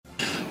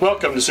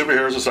Welcome to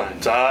Superheroes of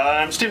Science.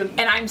 I'm Steven.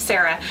 And I'm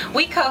Sarah.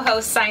 We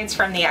co-host Science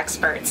from the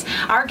Experts.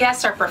 Our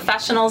guests are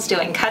professionals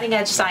doing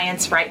cutting-edge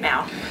science right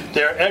now.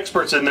 They're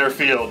experts in their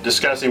field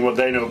discussing what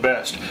they know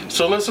best.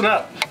 So listen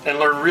up and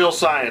learn real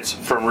science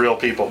from real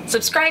people.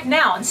 Subscribe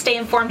now and stay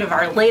informed of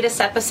our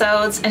latest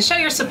episodes and show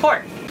your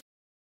support.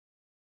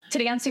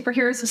 Today on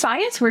Superheroes of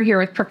Science, we're here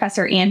with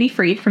Professor Andy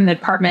Freed from the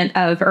Department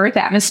of Earth,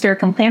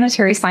 Atmospheric, and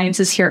Planetary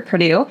Sciences here at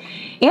Purdue.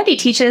 Andy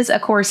teaches a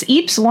course,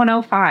 EAPS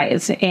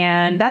 105,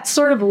 and that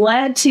sort of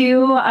led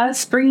to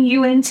us bringing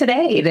you in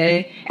today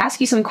to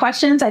ask you some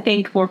questions. I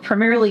think we're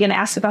primarily going to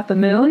ask about the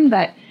moon,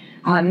 but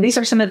these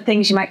are some of the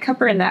things you might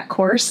cover in that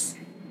course.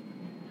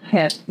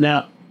 Yeah.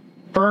 Now,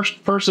 first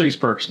things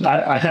first,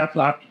 I have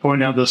to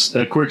point out this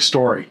quick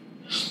story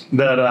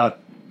that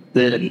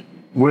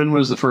when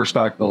was the first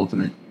faculty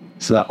opening?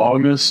 Is that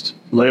August,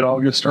 late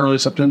August, early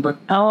September?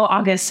 Oh,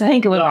 August. I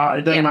think it was.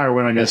 It doesn't matter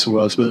when I guess it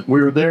was, but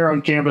we were there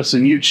on campus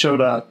and you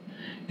showed up.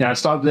 And I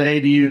stopped at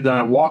the ADU, then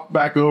I walked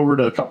back over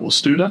to a couple of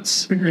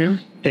students,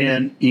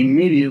 and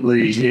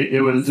immediately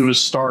it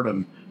was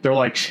stardom. They're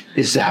like,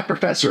 "Is that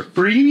Professor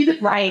Freed?"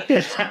 Right.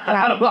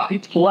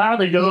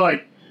 Loud and go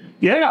like,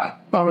 "Yeah."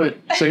 I'm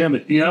saying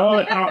it, yeah,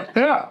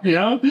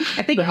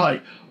 I think they're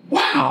like,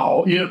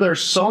 "Wow," they're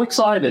so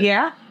excited.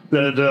 Yeah.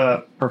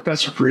 That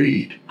Professor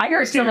Freed. I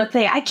heard someone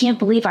say, "I can't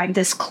believe I'm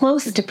this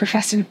close to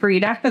Professor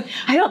Freed." I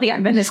don't think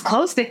I've been this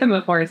close to him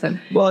before. So.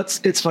 Well,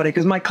 it's funny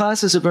because my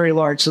classes are very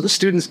large, so the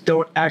students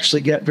don't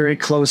actually get very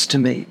close to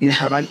me. And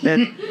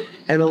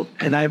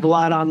I have a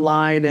lot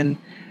online, and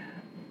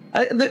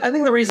I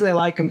think the reason they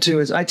like them too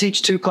is I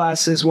teach two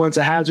classes. One's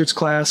a hazards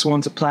class,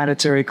 one's a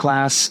planetary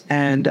class,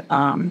 and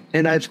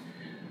I've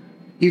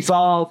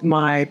evolved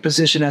my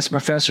position as a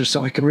professor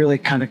so I can really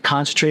kind of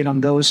concentrate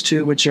on those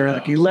two, which are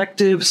like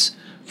electives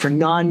for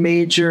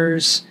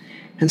non-majors.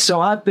 And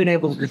so I've been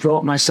able to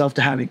devote myself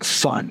to having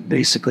fun,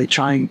 basically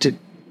trying to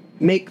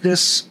make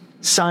this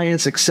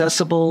science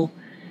accessible.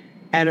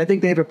 And I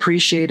think they've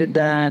appreciated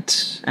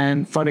that,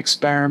 and fun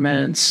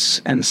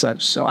experiments and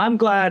such. So I'm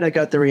glad I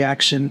got the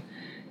reaction.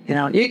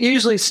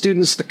 Usually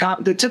students,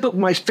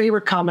 my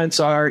favorite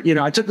comments are,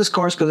 I took this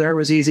course because it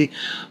was easy,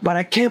 but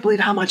I can't believe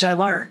how much I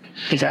learned.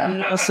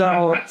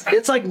 So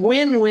it's like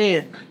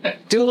win-win.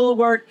 Do a little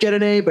work, get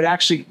an A, but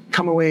actually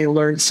come away and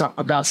learn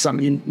about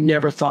something you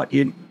never thought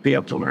you'd be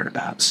able to learn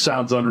about.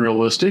 Sounds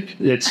unrealistic.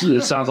 It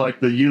sounds like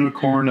the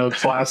unicorn of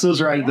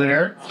classes right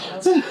there.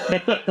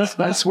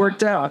 That's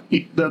worked out.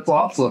 That's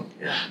awesome.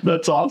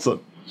 That's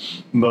awesome.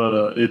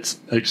 But it's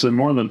actually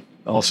more than...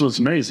 Also, it's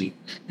amazing.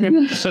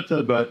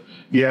 But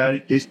yeah,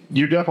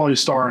 you're definitely a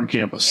star on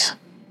campus.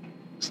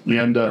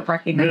 Yeah. And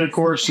then, of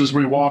course, as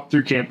we walk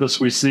through campus,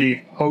 we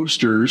see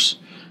posters,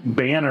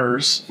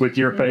 banners with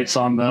your face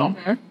on them.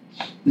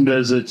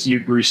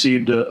 You've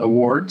received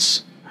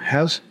awards.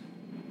 Have?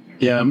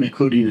 Yeah,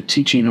 including the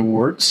teaching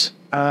awards.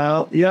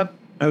 Yep.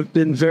 I've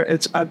been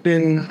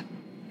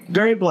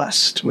very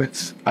blessed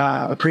with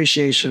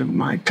appreciation of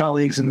my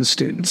colleagues and the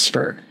students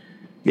for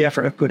the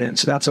effort I've put in.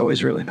 So that's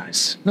always really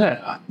nice.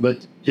 Yeah,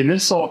 and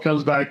this all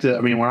comes back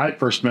to, when I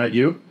first met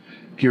you,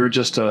 you were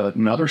just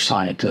another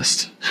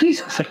scientist.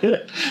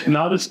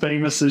 Not as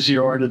famous as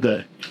you are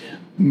today.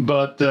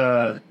 But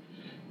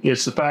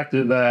it's the fact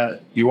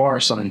that you are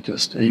a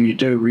scientist and you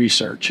do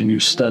research and you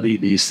study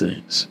these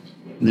things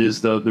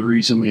is the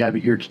reason we have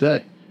you here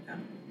today.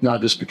 Not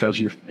just because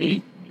you're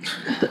famous.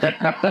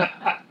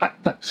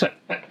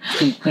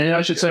 And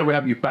I should say we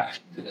have you back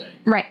today.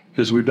 Right.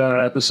 Because we've done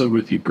an episode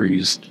with you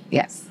previously.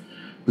 Yes.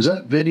 Was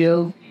that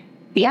video?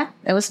 Yeah,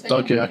 it was.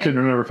 Okay, I couldn't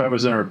remember if I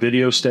was in our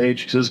video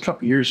stage because it was a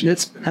couple years ago. I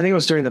think it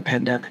was during the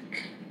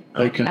pandemic.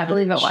 Okay. I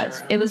believe it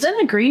was. It was in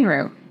a green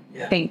room.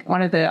 I think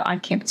one of the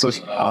on-campus.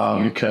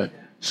 Okay.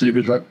 So you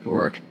was right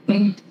before it.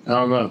 I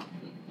don't know.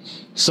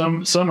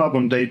 Some of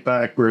them date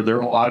back where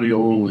they're all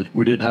audio only.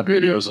 We didn't have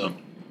videos of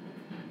them.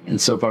 And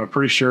so I'm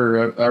pretty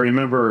sure I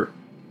remember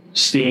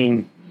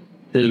seeing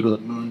it with a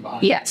moon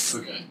behind. Yes.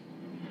 Okay.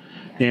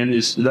 And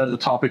is that the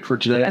topic for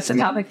today? That's the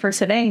topic for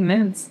today,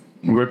 moons.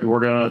 We're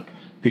going to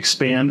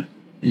expand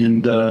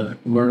and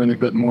learn a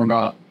bit more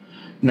about.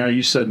 Now,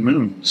 you said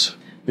moons.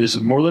 Is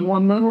it more than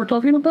one moon we're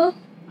talking about?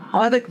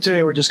 I think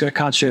today we're just going to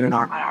concentrate on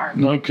our.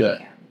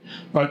 Okay.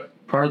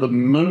 Are the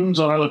moons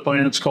on other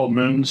planets called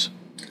moons?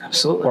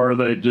 Absolutely. Or are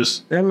they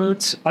just... They're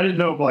moons. I didn't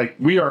know,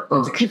 we are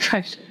Earth.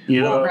 Right.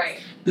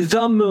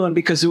 The moon,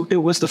 because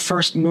it was the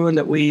first moon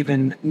that we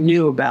even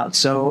knew about,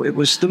 so it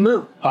was the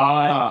moon.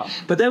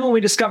 But then when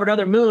we discovered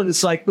other moons,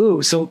 it's like,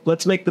 so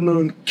let's make the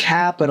moon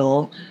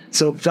capital.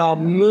 So the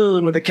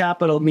moon with a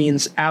capital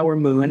means our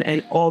moon,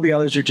 and all the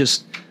others are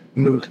just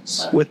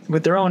moons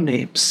with their own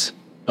names.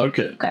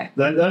 Okay.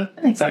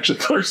 That actually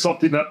clears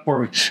something up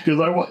for me,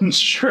 because I wasn't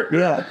sure.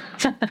 Yeah.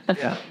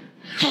 Yeah.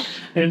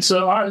 And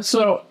so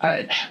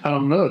I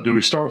don't know. Do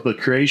we start with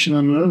the creation of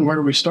the moon? Where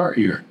do we start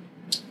here?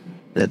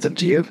 That's up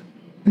to you.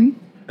 You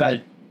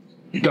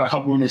got a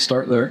couple to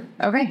start there.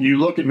 Okay. You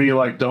look at me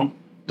like, don't.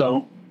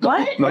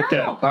 What? Like that.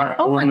 No. All right.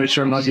 I want to make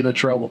sure I'm not getting in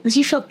trouble. Did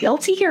you feel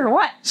guilty or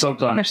what?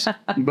 Sometimes.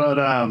 But,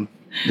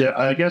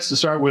 I guess to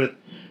start with,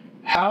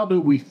 how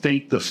do we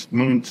think the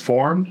moon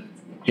formed,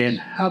 and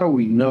how do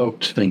we know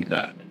to think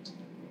that?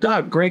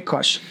 Great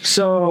question.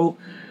 So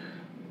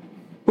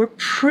we're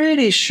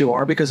pretty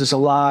sure, because there's a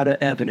lot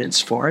of evidence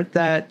for it,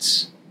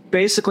 that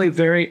basically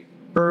very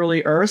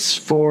early Earth,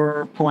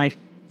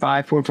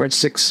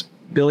 4.6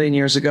 billion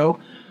years ago,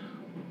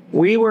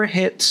 we were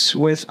hit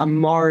with a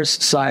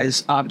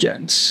Mars-sized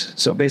object,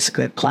 so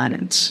basically a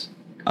planet,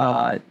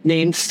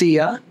 named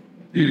Theia,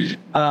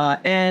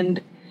 and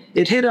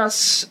it hit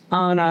us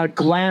on a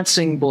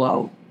glancing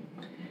blow,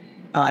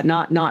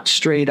 not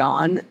straight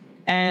on.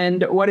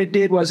 And what it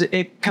did was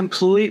it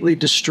completely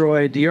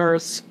destroyed the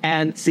Earth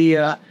and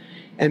Theia,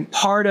 and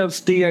part of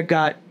Theia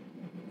got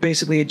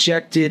basically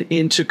ejected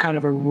into kind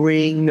of a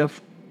ring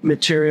of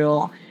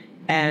material,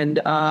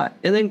 and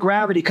then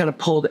gravity kind of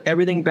pulled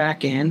everything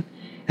back in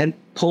and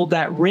pulled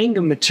that ring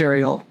of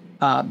material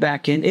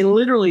back in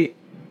literally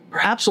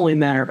perhaps only a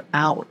matter of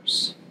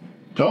hours.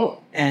 Oh.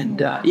 And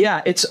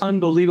yeah, it's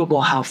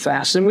unbelievable how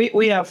fast. And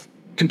we have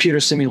computer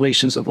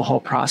simulations of the whole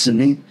process.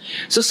 Mm-hmm.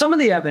 So some of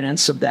the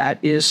evidence of that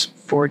is,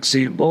 for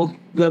example,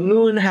 the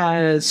moon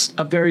has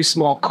a very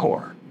small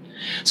core.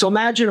 So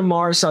imagine a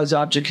Mars-sized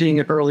object hitting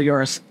an early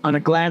Earth on a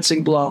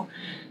glancing blow.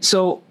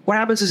 So what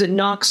happens is it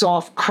knocks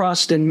off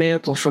crust and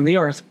mantle from the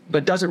Earth,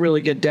 but doesn't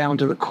really get down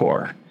to the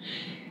core.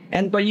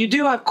 But you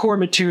do have core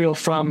material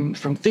from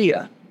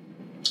Theia.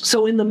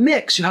 So in the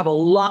mix, you have a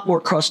lot more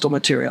crustal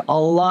material, a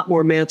lot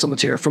more mantle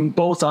material from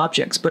both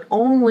objects, but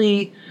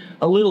only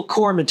a little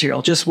core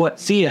material, just what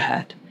Theia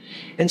had.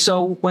 And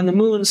so when the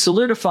moon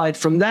solidified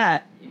from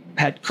that,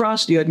 had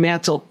crust, you had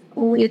mantle,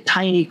 only a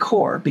tiny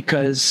core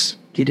because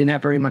you didn't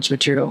have very much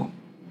material,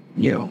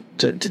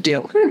 to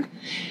deal with.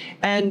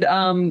 And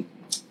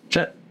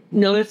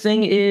another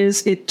thing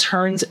is, it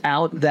turns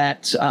out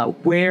that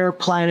where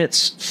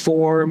planets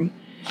form,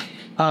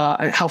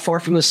 how far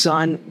from the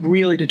sun,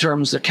 really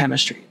determines their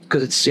chemistry,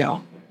 because it's,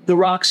 the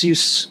rocks you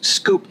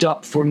scooped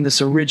up from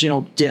this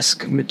original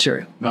disk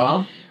material.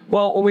 Uh-huh.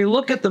 Well, when we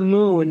look at the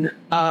moon,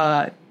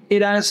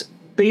 it has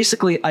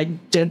basically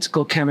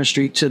identical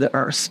chemistry to the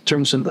Earth in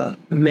terms of the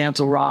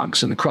mantle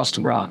rocks and the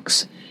crustal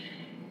rocks.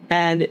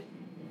 And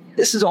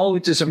this is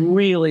always just some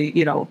really,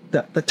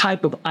 the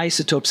type of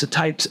isotopes, the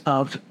types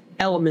of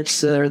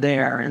elements that are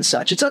there and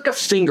such. It's like a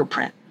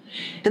fingerprint.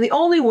 And the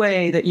only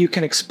way that you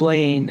can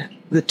explain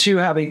the two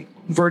having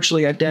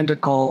virtually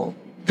identical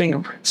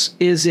fingerprints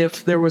is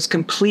if there was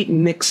complete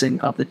mixing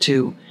of the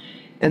two,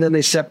 and then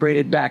they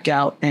separated back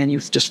out, and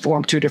you've just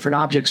formed two different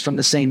objects from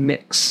the same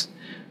mix.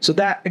 So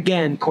that,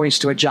 again, points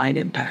to a giant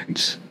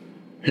impact.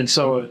 And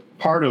so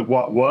part of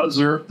what was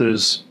Earth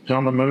is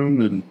on the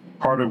moon, and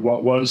part of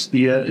what was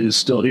Theia is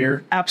still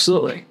here?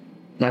 Absolutely.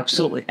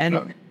 Absolutely.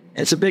 And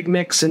it's a big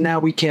mix, and now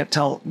we can't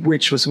tell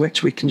which was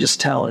which. We can just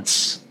tell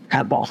it's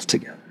had both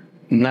together.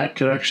 And that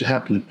could actually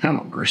happen in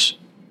Hanover's.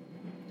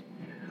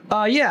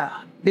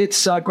 Yeah.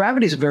 It's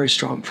gravity's a very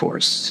strong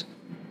force.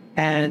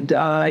 And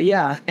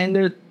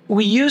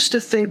we used to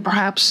think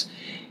perhaps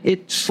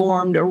it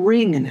formed a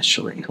ring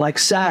initially, like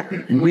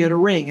Saturn. And we had a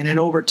ring, and then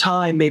over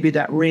time, maybe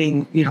that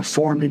ring,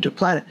 formed into a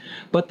planet.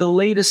 But the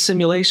latest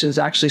simulations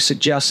actually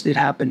suggest it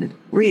happened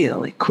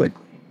really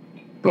quickly.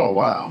 Oh,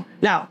 wow.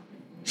 Now,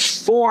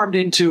 formed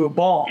into a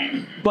ball,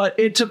 but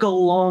it took a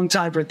long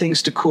time for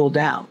things to cool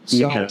down.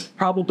 So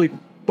probably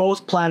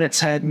both planets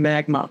had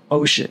magma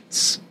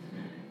oceans,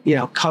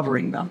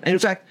 covering them. And in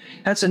fact,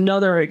 that's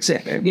another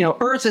example.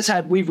 Earth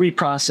we've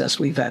reprocessed.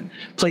 We've had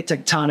plate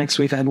tectonics.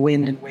 We've had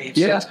wind and waves.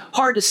 Yeah. So it's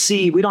hard to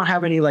see. We don't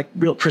have any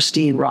real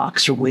pristine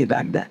rocks from way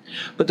back then.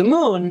 But the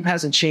moon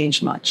hasn't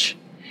changed much.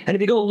 And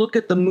if you go look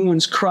at the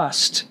moon's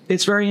crust,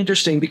 it's very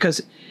interesting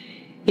because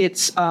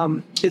it's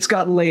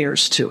got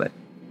layers to it.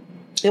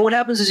 And what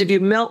happens is if you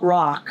melt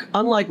rock,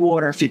 unlike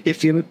water,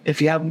 if you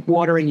have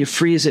water and you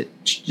freeze it,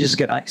 you just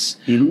get ice.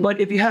 Mm-hmm.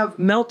 But if you have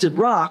melted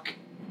rock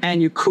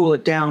and you cool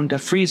it down to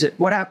freeze it,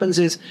 what happens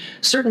is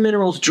certain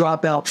minerals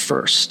drop out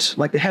first.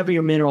 Like the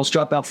heavier minerals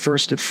drop out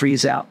first to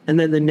freeze out, and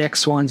then the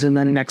next ones, and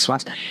then the next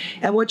ones.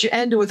 And what you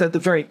end with at the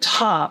very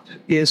top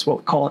is what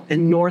we call a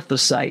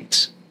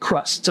northocite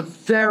crust. It's a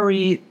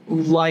very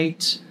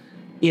light,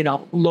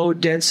 low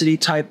density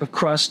type of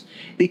crust.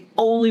 The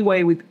only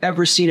way we've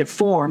ever seen it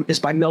form is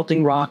by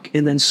melting rock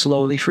and then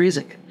slowly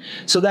freezing it.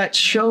 So that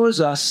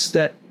shows us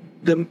that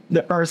the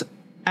Earth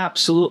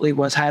absolutely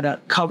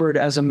covered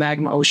as a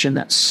magma ocean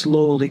that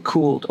slowly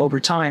cooled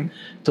over time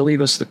to leave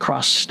us the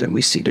crust that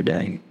we see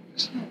today.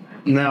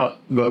 Now,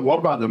 but what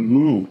about the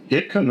moon?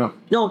 It couldn't have...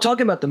 No, I'm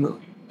talking about the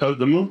moon. Oh,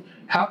 the moon?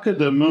 How could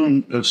the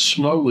moon have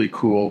slowly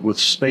cooled with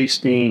space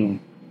being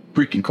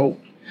freaking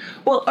cold?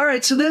 Well, all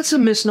right, so that's a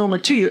misnomer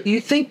too. You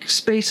think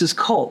space is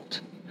cold.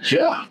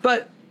 Yeah.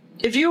 But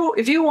if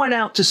you went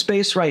out to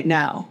space right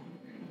now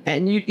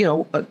and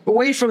you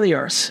away from the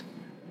Earth,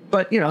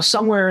 but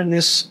somewhere in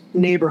this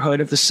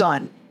neighborhood of the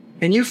sun,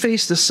 and you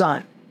face the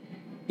sun,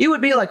 you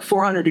would be like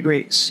 400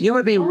 degrees. You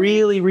would be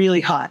really,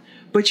 really hot.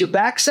 But your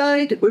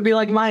backside would be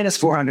like minus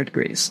 400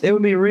 degrees. It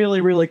would be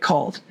really, really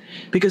cold.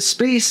 Because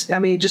space,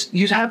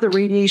 you'd have the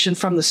radiation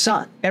from the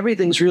sun.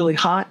 Everything's really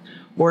hot.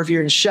 or if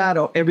you're in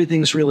shadow,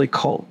 everything's really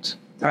cold.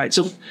 All right,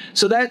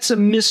 so that's a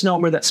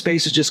misnomer that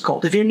space is just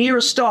cold. If you're near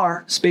a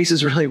star, space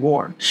is really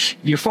warm. If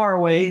you're far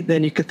away,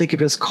 then you could think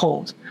of it as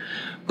cold.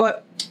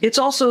 But it's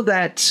also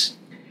that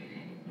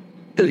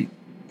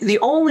the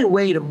only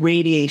way to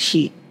radiate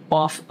heat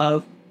off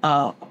of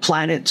a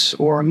planet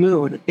or a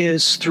moon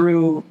is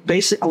through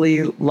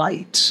basically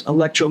light,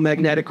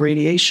 electromagnetic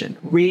radiation,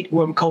 what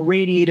we call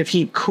radiative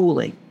heat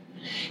cooling.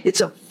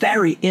 It's a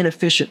very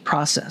inefficient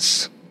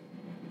process.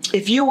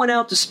 If you went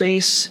out to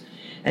space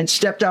and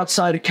stepped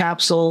outside a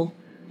capsule,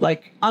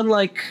 like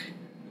unlike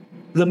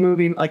the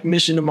movie like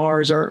Mission to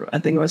Mars, or I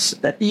think it was,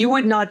 that you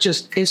would not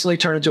just instantly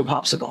turn into a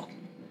popsicle.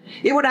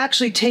 It would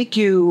actually take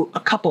you a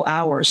couple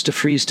hours to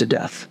freeze to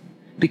death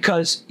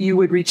because you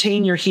would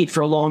retain your heat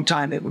for a long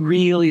time. It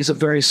really is a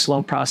very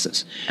slow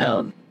process.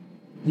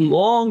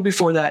 Long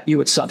before that, you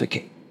would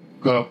suffocate.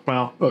 Oh,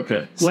 well,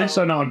 okay. At least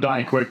I know I'm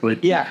dying quickly.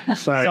 Yeah.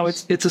 So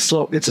it's a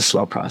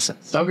slow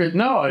process. Okay,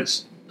 no,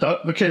 it's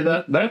okay.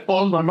 That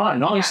blows my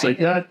mind. Honestly,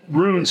 that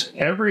ruins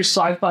every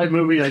sci-fi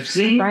movie I've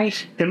seen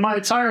in my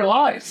entire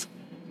life.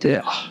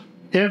 Yeah.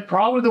 And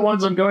probably the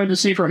ones I'm going to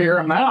see from here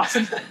on out.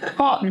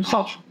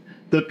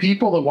 The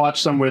people that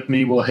watch them with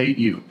me will hate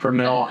you from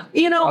now on.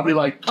 I'll be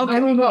like, I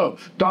don't know.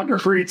 Dr.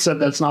 Fried said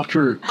that's not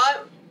true.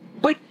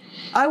 But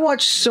I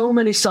watch so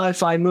many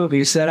sci-fi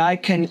movies that I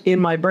can, in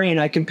my brain,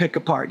 I can pick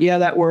apart. Yeah,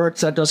 that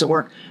works. That doesn't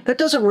work. That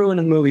doesn't ruin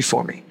the movie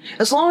for me.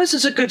 As long as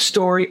it's a good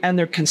story and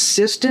they're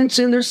consistent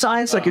in their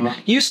science, like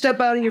if you step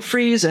out and you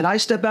freeze, and I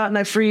step out and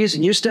I freeze,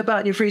 and you step out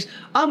and you freeze,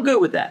 I'm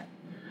good with that.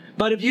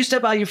 But if you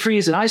step out, you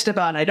freeze, and I step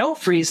out and I don't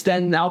freeze,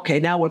 then okay,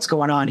 now what's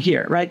going on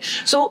here, right?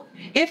 So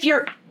if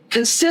you're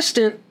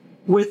consistent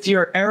with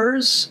your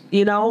errors,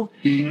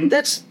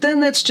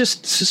 that's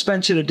just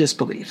suspension of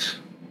disbelief.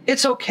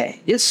 It's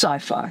okay. It's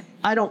sci-fi.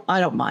 I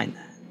don't mind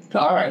that.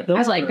 All right.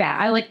 I like that.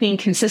 I like being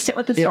consistent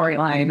with the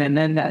storyline, and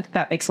then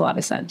that makes a lot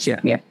of sense. Yeah.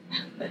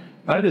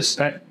 I'm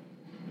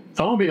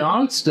gonna be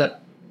honest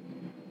that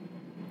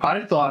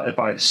I thought if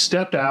I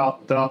stepped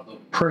out without the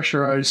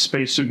pressurized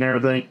spacesuit and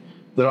everything,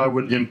 that I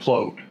would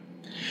implode.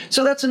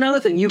 So that's another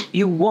thing.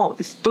 You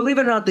won't. Believe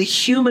it or not, the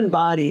human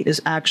body is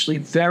actually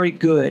very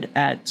good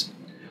at.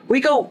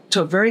 We go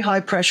to very high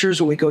pressures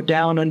when we go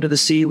down under the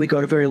sea. We go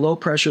to very low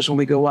pressures when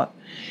we go up.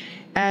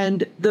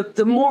 And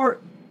the more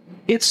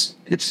it's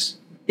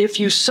if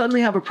you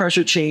suddenly have a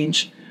pressure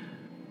change,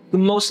 the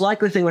most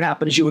likely thing would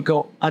happen is you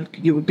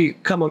would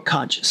become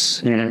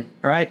unconscious. Mm-hmm.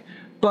 All right,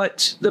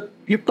 but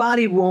your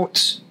body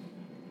won't,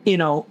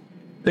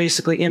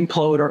 basically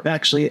implode or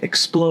actually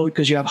explode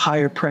because you have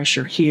higher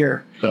pressure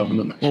here.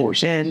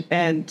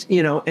 And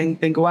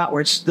go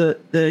outwards.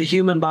 The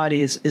human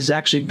body is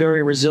actually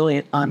very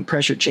resilient on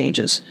pressure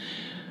changes.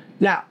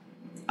 Now,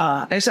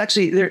 it's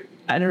actually there.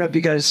 I don't know if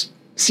you guys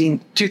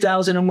seen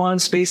 2001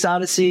 Space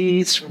Odyssey.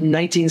 It's from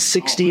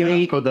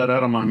 1968. Put that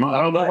out of my mind.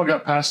 I don't know if I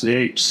got past the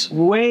apes.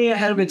 Way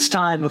ahead of its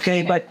time,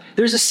 okay? But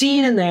there's a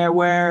scene in there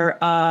where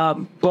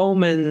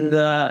Bowman,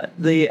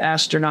 the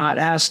astronaut,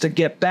 has to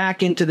get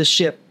back into the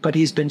ship, but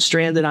he's been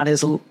stranded on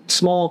his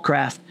small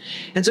craft.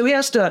 And so he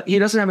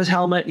doesn't have his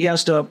helmet. He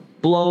has to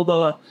blow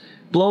the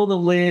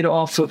lid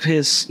off of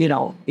his,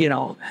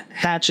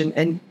 hatch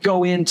and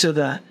go into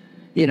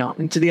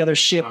the other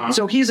ship.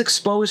 So he's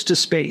exposed to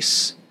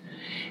space.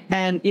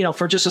 And,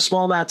 for just a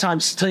small amount of time,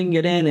 sling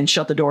it in and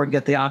shut the door and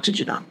get the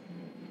oxygen on.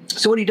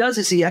 So what he does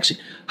is he actually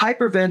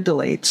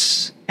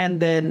hyperventilates and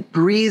then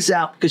breathes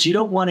out because you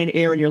don't want any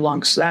air in your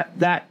lungs.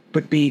 That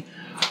would be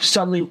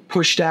suddenly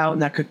pushed out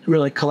and that could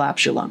really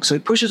collapse your lungs. So he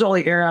pushes all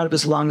the air out of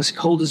his lungs,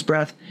 holds his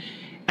breath,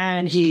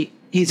 and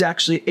he's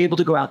actually able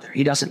to go out there.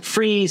 He doesn't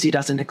freeze. He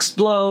doesn't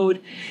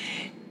explode.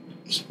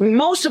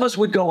 Most of us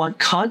would go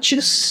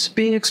unconscious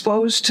being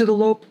exposed to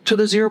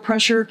the zero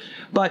pressure,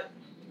 but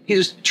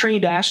his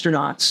trained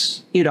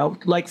astronauts,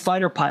 like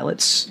fighter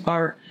pilots,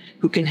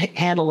 who can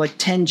handle like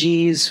 10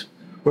 Gs,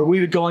 where we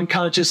would go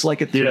unconscious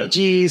like at 3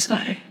 Gs.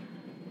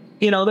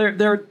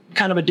 They're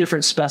kind of a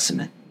different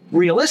specimen,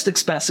 realistic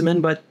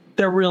specimen, but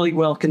they're really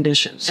well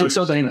conditioned. So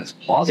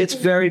it's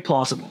very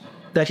plausible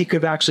that he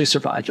could actually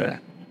survive that.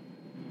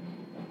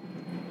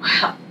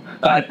 Wow.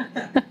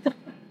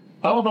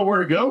 I don't know where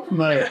to go from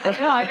there.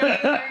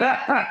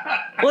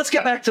 Let's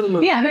get back to the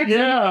movie. Yeah,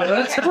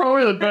 That's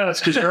probably the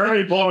best because you're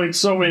already blowing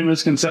so many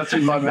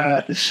misconceptions on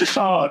that.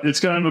 Oh,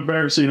 it's kind of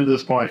embarrassing at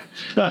this point,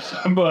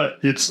 but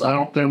I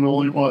don't think I'm the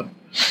only one.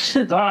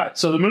 All right,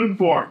 so the moon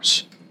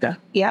forms.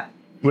 Yeah.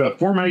 We have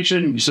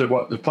formation. You said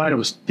what? The planet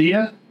was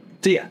Theia,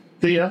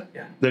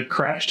 that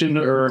crashed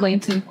into Earth.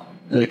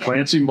 The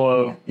glancing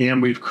blow,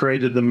 and we've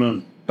created the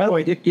moon. By the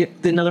way,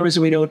 another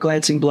reason we know a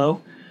glancing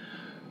blow.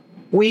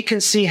 We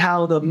can see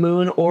how the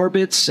moon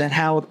orbits and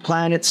how the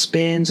planet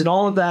spins, and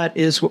all of that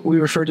is what we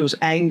refer to as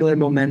angular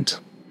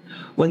momentum.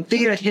 When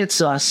Theia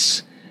hits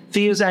us,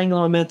 Theia's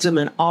angular momentum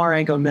and our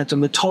angular momentum,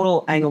 the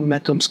total angular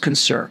momentum is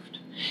conserved.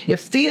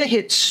 If Theia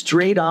hits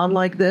straight on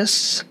like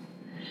this,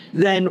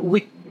 then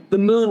the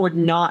moon would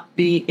not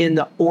be in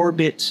the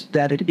orbit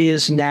that it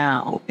is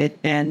now,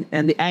 and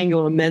the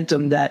angular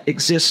momentum that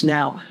exists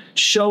now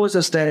shows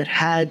us that it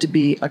had to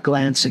be a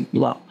glancing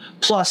blow,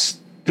 plus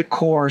the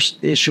core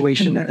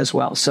situation as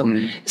well. So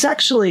it's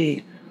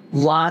actually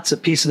lots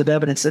of pieces of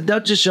evidence that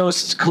doesn't just show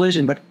us it's a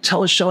collision, but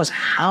show us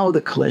how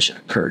the collision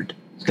occurred.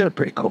 It's kind of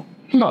pretty cool.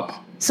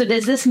 Oh. So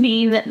does this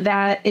mean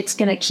that it's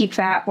going to keep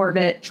that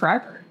orbit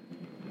forever?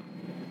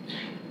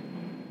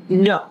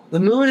 No, the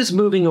moon is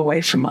moving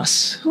away from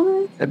us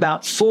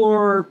about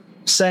 4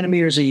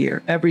 centimeters a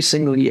year, every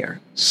single year.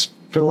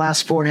 For the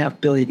last 4.5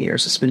 billion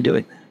years, it's been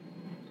doing that.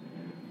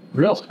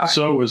 Really?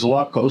 So it was a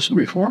lot closer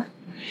before?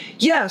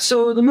 Yeah,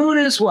 so the moon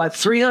is what,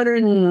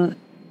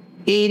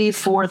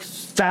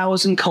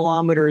 384,000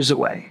 kilometers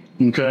away.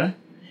 Okay.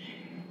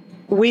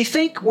 We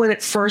think when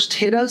it first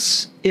hit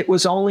us, it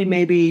was only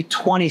maybe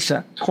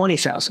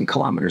 20,000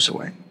 kilometers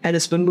away. And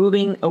it's been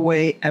moving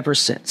away ever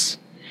since.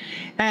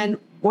 And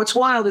what's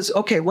wild is,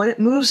 okay, when it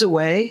moves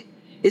away,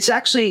 it's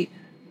actually,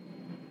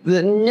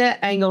 the net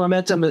angular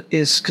momentum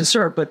is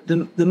conserved, but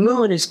the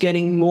moon is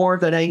getting more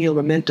of that angular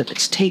momentum.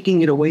 It's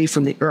taking it away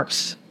from the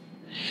Earth.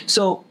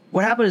 So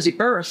what happened is the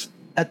Earth,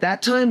 at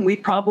that time, we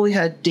probably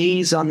had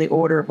days on the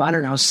order of, I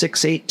don't know,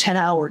 6, 8,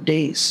 10-hour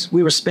days.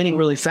 We were spinning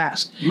really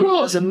fast.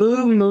 As the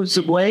moon moves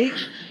away,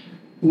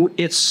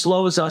 it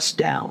slows us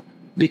down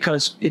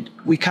because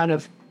we kind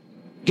of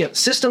get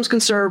systems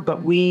conserved,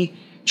 but we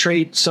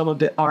trade some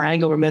of our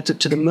angular momentum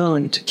to the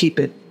moon to keep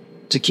it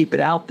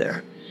out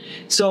there.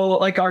 So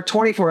like our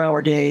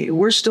 24-hour day,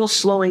 we're still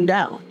slowing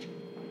down.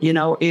 You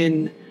know,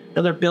 in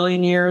another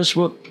billion years,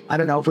 I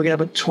don't know if we're going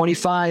to have a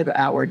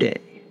 25-hour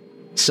day.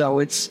 So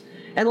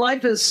and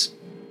life is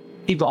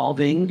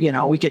evolving, you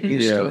know, we get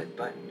used to it,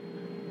 but.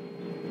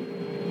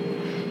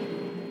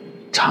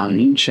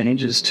 Time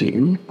changes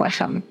too.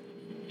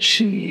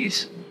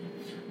 Jeez.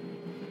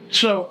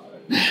 So,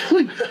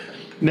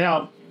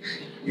 now,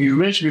 you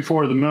mentioned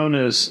before the moon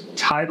is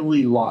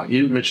tidally locked.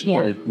 You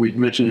mentioned, we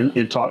mentioned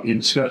in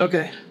discussion.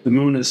 Okay. The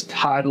moon is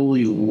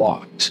tidally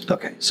locked.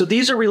 Okay, so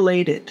these are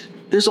related.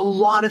 There's a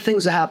lot of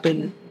things that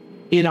happen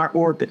in our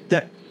orbit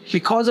that,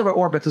 because of our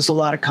orbit, there's a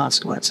lot of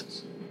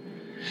consequences.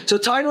 So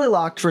tidally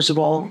locked, first of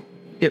all,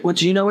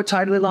 do you know what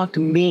tidally locked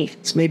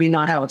means? Maybe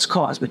not how it's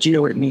caused, but you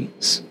know what it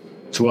means.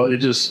 So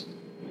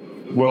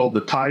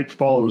the tide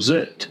follows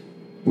it,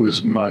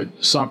 was my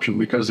assumption,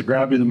 because the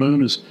gravity of the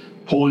moon is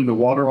pulling the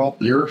water off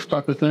the Earth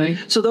type of thing.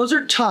 So those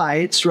are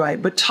tides,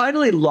 right? But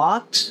tidally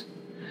locked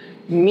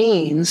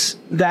means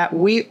that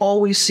we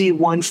always see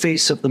one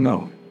face of the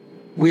moon.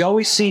 We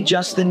always see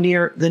just the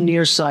near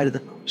side of the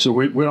moon. So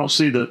we don't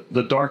see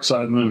the dark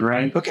side of the moon,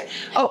 right? Okay.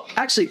 Oh,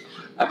 actually,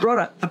 I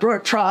brought a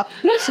prop.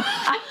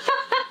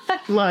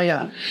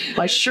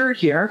 My shirt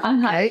here.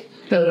 Okay.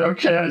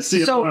 Okay, I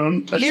see So the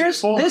moon.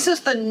 this is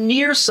the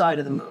near side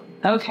of the moon.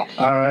 Okay.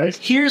 All right.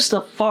 Here's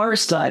the far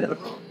side of the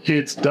moon.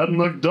 It doesn't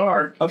look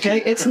dark.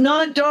 Okay, it's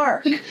not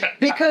dark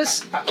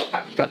because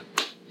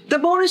the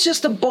moon is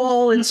just a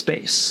ball in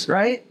space,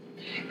 right?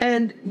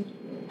 And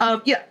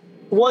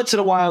once in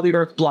a while the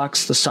Earth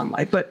blocks the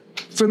sunlight, but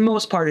for the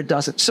most part it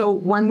doesn't. So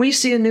when we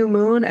see a new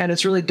moon and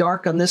it's really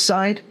dark on this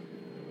side,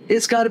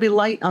 it's got to be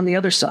light on the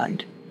other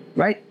side,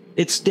 right?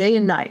 It's day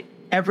and night.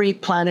 Every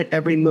planet,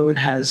 every moon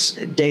has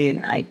day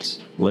and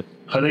night.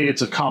 I think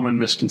it's a common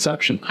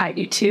misconception. I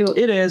do too.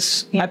 It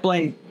is. I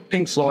blame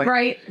Pink Floyd.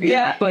 Right.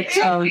 Yeah. But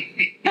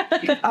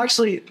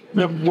actually,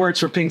 the words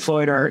for Pink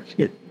Floyd are,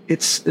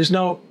 there's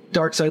no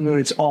dark side of the moon,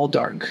 it's all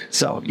dark.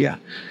 So, yeah.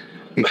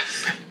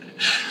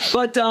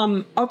 But,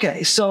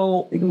 okay,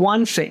 so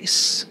one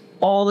face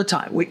all the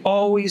time. We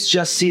always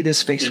just see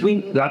this face.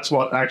 That's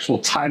what actual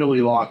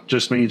tidally locked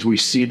just means. We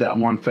see that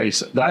one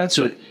face. That's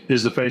right.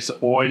 Is the face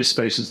that always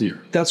faces the Earth.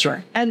 That's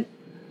right. And,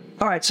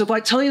 all right, so if I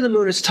tell you the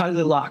moon is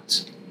tidally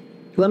locked,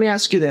 let me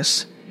ask you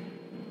this.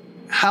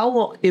 How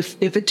long, if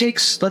it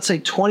takes, let's say,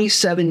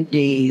 27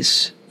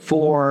 days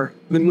for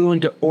the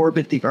moon to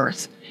orbit the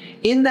Earth,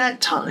 in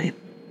that time,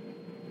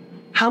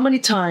 how many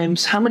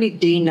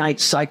day-night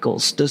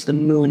cycles does the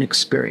moon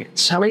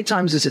experience? How many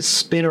times does it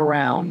spin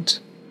around,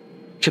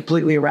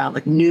 completely around,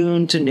 like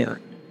noon to noon?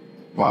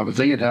 Well, I would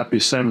think it'd have to be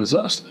the same as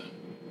us.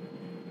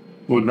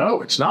 Well,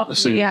 no, it's not the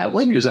same. Yeah, it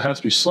wouldn't. Because it has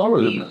to be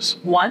slower than this.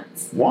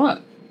 Once?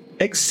 One.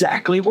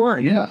 Exactly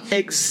one. Yeah.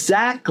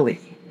 Exactly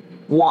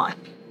one.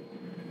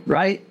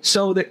 Right?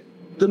 So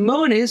the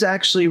moon is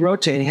actually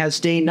rotating, has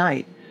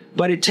day-night,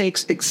 but it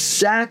takes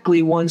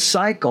exactly one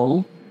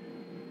cycle,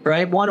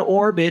 right? One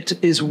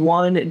orbit is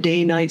one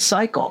day-night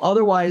cycle.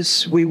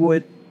 Otherwise, we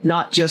would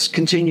not just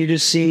continue to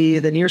see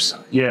the near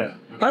side. Yeah.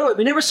 By the way,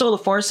 we never saw the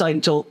far side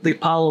until the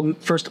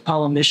first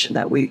Apollo mission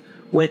that we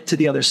went to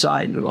the other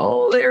side. And,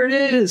 there it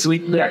is.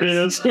 We've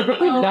never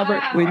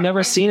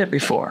seen it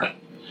before.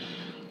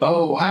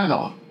 Oh,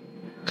 wow.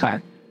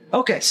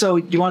 Okay, so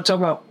you want to talk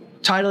about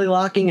tidally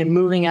locking and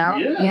moving out?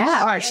 Yeah.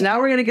 All right, so now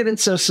we're going to get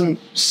into some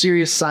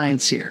serious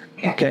science here.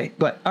 Okay,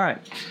 but all right.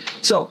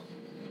 So,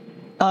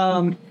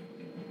 well,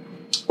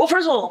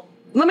 first of all,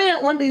 let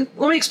me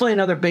explain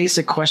another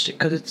basic question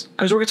because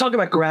we're going to talk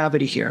about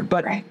gravity here.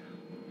 But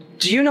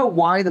do you know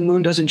why the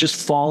moon doesn't just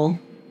fall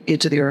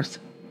into the Earth?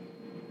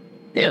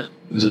 Yeah.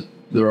 Is it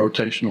the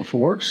rotational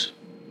force?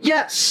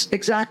 Yes,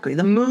 exactly.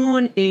 The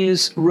moon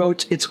is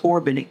it's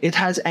orbiting. It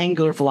has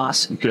angular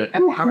velocity. Okay.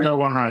 No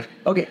one right.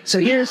 Okay, so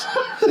here's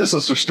This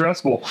is so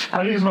stressful. I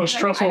think it's the most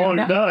stressful one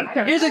we've done.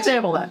 here's an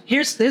example of that.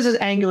 This is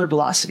angular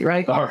velocity,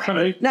 right? All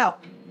right. Now,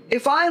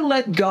 if I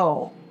let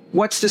go,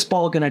 what's this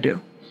ball gonna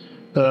do?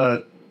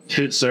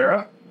 Hit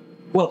Sarah.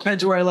 Well, it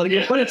depends where I let it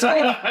go, but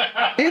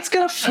it's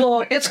gonna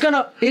flow. It's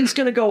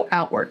gonna go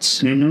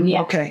outwards. Mm-hmm.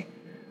 Yeah. Okay,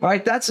 all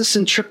right. That's a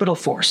centripetal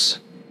force.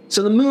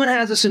 So the moon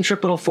has a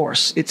centripetal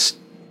force. It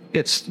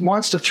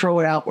wants to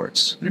throw it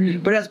outwards,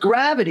 but it has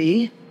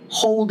gravity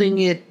holding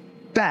it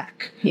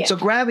back. Yeah. So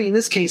gravity in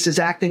this case is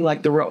acting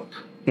like the rope.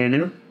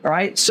 Mm-hmm. All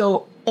right.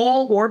 So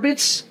all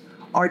orbits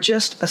are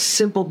just a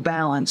simple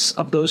balance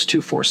of those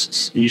two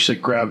forces. You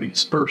said gravity.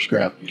 Earth's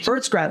gravity.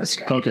 Earth's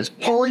gravity. Okay.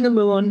 Pulling the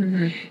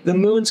moon, the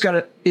moon's got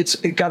a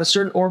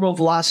certain orbital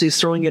velocity is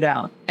throwing it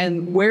out.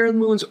 And where the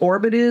moon's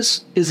orbit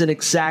is an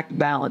exact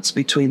balance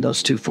between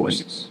those two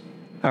forces.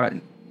 All right.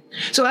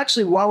 So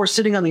actually, while we're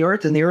sitting on the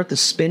Earth and the Earth is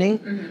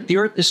spinning, the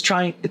Earth is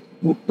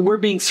we're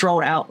being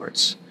thrown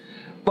outwards.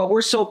 But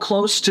we're so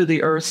close to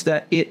the Earth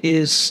that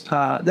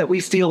that we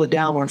feel a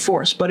downward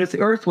force. But if the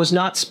Earth was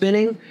not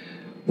spinning,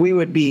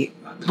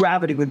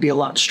 gravity would be a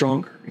lot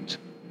stronger.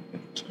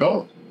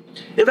 Oh.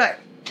 In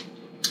fact,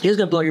 here's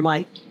going to blow your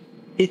mind.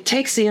 It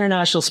takes the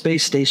International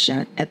Space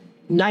Station at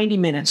 90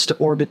 minutes to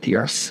orbit the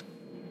Earth.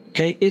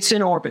 Okay, it's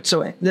in orbit.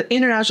 So the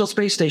International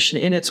Space Station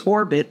in its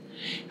orbit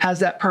has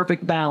that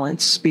perfect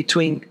balance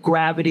between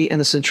gravity and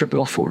the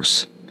centripetal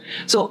force.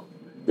 So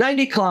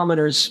 90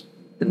 kilometers,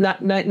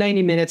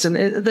 90 minutes, and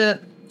the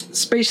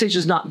space station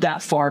is not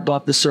that far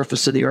above the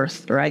surface of the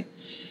Earth, right?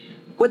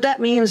 What that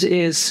means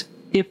is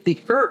if the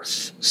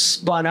Earth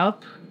spun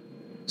up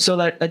so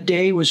that a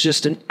day was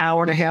just an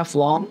hour and a half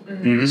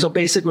long, so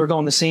basically we're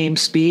going the same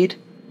speed,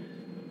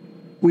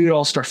 we would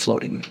all start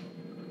floating.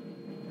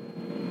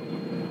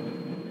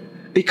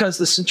 Because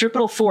the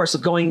centripetal force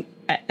of going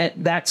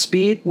at that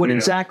speed would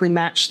exactly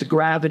match the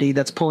gravity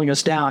that's pulling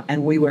us down,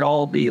 and we would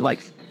all be like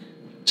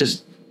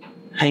just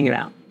hanging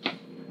out.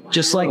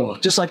 Just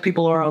like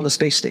people are on the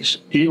space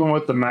station. Even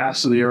with the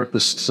mass of the Earth, the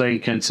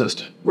staying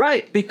consistent.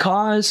 Right,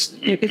 because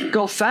if you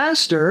go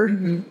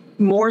faster,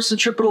 more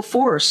centripetal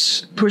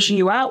force pushing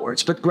you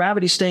outwards, but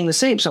gravity's staying the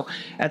same. So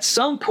at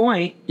some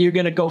point,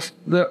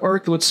 the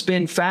Earth would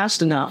spin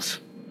fast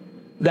enough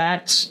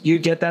that you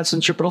get that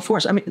centripetal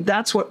force. I mean,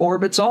 that's what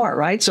orbits are,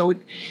 right? So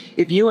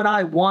if you and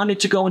I wanted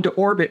to go into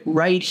orbit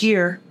right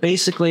here,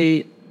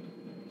 basically,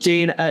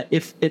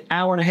 if an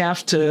hour and a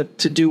half to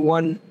do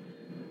one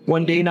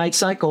day-night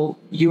cycle,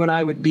 you and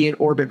I would be in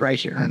orbit right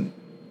here.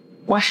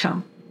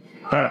 Wow.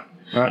 I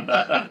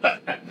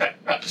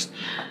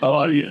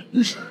like you.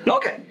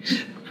 Okay.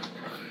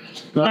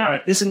 All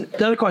right. This is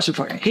another question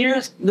for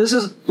you.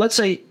 Let's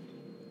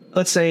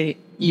say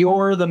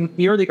you're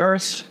the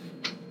Earth.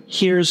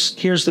 Here's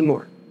the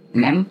moon.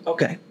 Mm-hmm.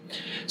 Okay.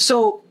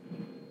 So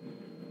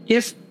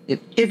if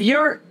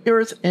you're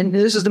Earth and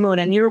this is the moon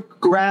and your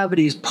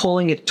gravity is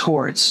pulling it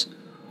towards,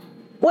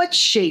 what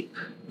shape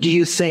do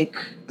you think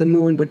the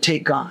moon would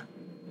take on?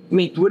 I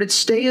mean, would it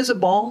stay as a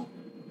ball?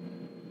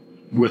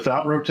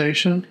 Without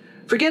rotation?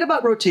 Forget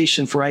about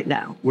rotation for right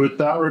now.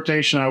 Without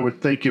rotation, I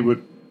would think it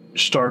would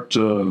start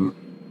to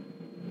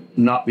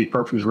not be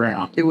perfectly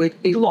round. It would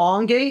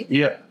elongate.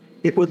 Yeah.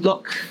 It would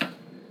look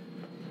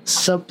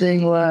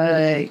something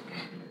like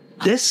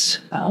this.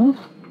 Oh.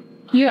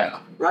 Yeah.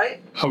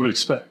 Right? I would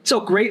expect. So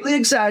greatly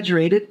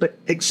exaggerated, but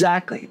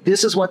exactly.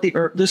 This is what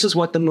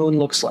the moon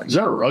looks like. Is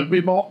that a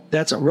rugby ball?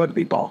 That's a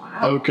rugby ball.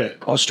 Okay.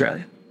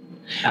 Australia.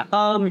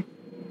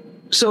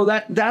 So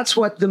that's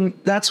what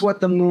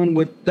the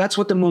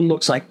moon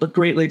looks like, but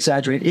greatly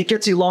exaggerated. It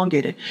gets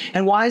elongated.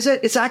 And why is it?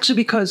 It's actually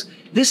because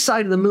this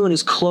side of the moon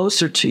is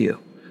closer to you.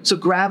 So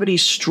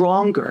gravity's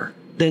stronger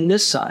than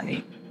this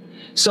side.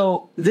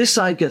 So this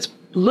side gets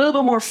a little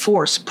bit more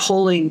force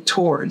pulling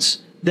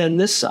towards than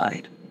this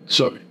side.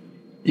 So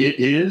it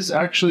is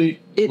actually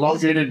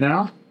elongated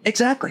now?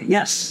 Exactly.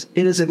 Yes.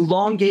 It is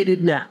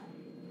elongated now.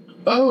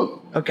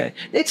 Oh. Okay.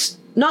 It's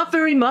not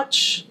very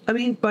much,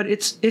 but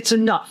it's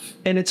enough.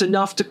 And it's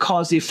enough to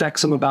cause the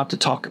effects I'm about to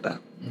talk about.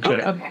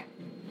 Okay.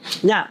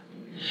 Now,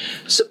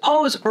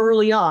 suppose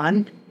early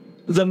on,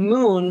 the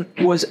moon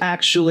was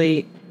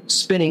actually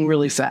spinning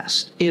really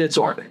fast in its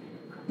orbit,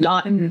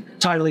 not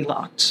tidally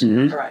locked.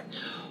 Mm-hmm. All right.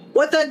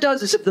 What that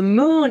does is if the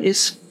moon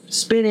is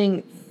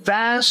spinning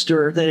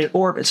faster than it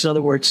orbits, in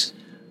other words,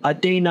 a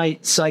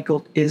day-night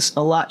cycle is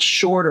a lot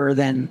shorter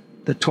than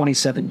the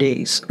 27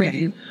 days.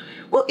 Right.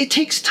 Well, it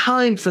takes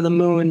time for the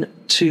moon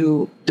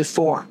to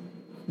deform,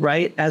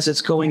 right, as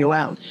it's going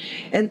around.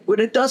 And what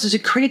it does is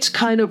it creates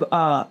kind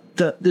of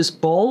this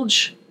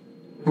bulge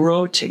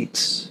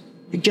rotates.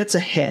 It gets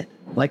ahead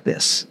like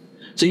this.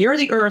 So you're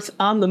the Earth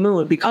on the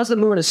moon. Because the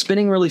moon is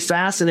spinning really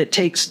fast and it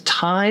takes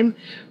time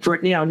for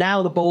it,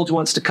 now the bulge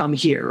wants to come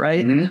here,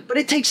 right? Mm-hmm. But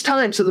it takes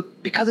time. So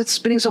because it's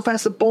spinning so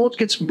fast, the bulge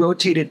gets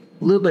rotated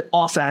a little bit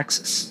off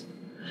axis.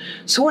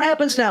 So what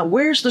happens now?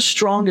 Where's the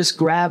strongest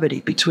gravity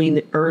between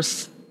the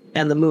Earth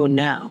and the moon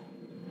now?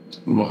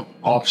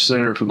 off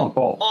center from the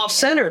pole. Off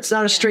center. It's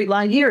not a straight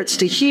line here. It's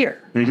to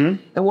here.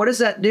 Mm-hmm. And what does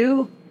that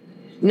do?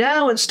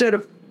 Now, instead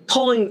of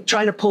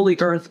trying to pull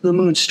the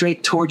moon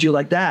straight towards you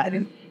like that,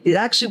 it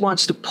actually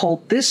wants to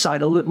pull this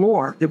side a little bit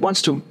more. It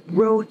wants to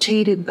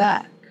rotate it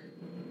back.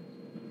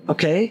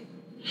 Okay?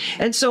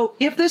 And so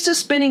if this is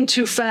spinning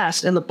too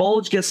fast and the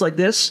bulge gets like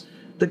this,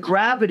 the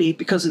gravity,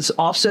 because it's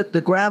offset,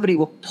 the gravity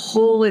will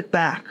pull it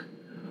back.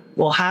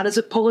 Well, how does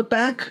it pull it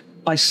back?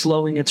 By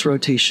slowing its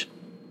rotation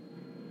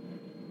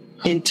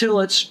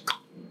until it's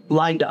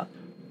lined up.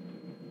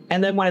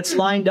 And then when it's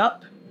lined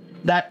up,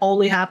 that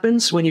only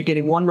happens when you're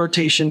getting one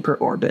rotation per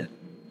orbit.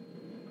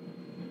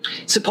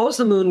 Suppose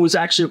the moon was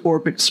actually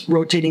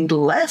rotating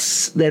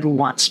less than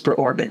once per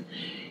orbit.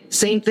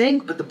 Same thing,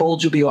 but the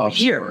bulge will be over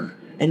here.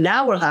 And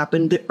now what will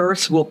happen, the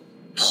Earth will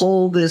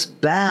pull this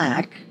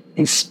back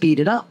and speed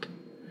it up.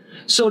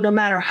 So no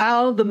matter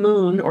how the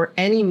moon or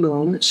any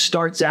moon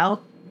starts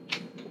out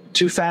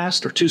too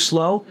fast or too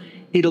slow,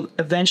 it'll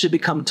eventually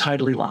become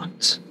tidally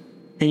locked.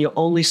 And you'll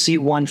only see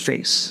one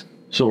face.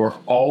 So are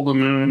all the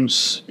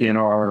moons in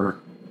our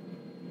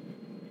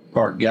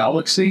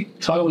galaxy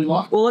tidally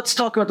locked? Well, let's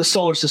talk about the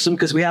solar system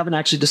because we haven't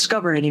actually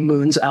discovered any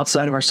moons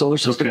outside of our solar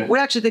system. Okay. We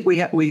actually think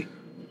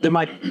there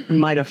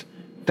might have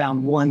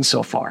found one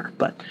so far,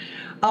 but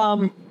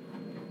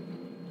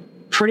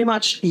pretty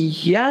much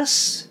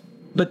yes.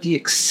 But the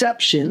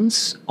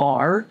exceptions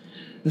are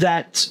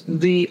that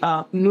the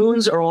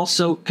moons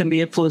can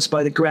be influenced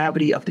by the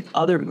gravity of the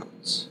other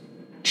moons.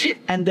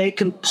 And they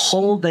can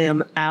pull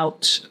them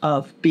out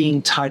of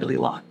being tidally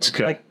locked.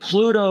 Okay. Like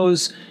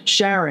Pluto's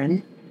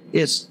Charon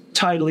is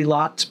tidally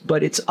locked,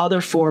 but its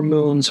other 4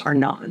 moons are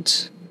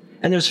not.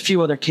 And there's a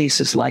few other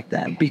cases like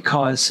that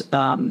because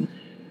of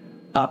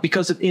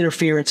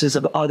interferences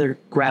of other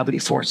gravity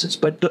forces.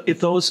 But if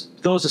those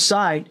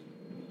aside,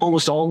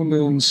 almost all the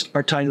moons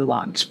are tidally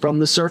locked. From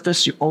the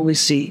surface, you only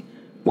see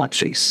one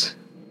face.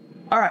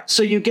 All right,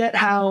 so you get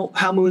how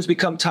moons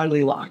become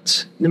tidally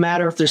locked. No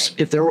matter if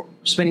they're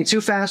spinning too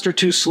fast or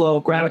too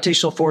slow,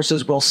 gravitational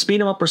forces will speed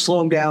them up or slow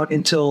them down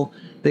until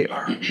they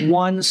are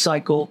one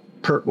cycle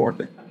per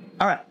orbit.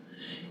 All right,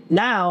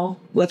 now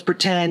let's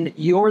pretend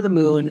you're the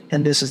moon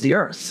and this is the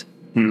Earth.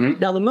 Mm-hmm.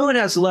 Now the moon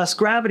has less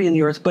gravity than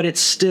the Earth, but it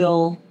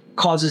still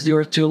causes the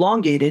Earth to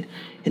elongate it,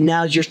 and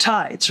now your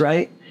tides,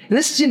 right? And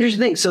this is the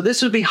interesting thing. So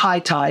this would be high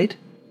tide,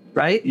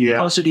 right? Yeah.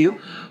 Closer to you.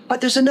 But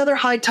there's another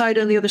high tide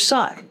on the other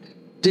side.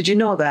 Did you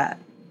know that?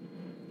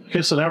 I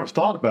guess I never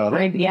thought about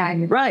it. Yeah.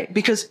 Right,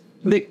 because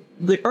the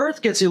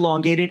Earth gets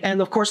elongated,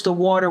 and of course the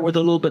water with a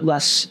little bit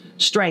less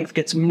strength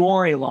gets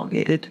more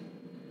elongated,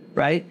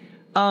 right?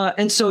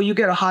 And so you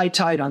get a high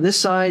tide on this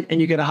side, and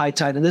you get a high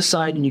tide on this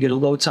side, and you get a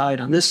low tide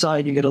on this side,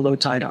 and you get a low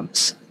tide on this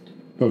side.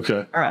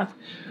 Okay. All right.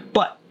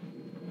 But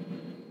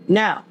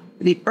now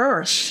the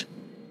Earth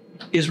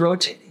is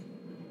rotating,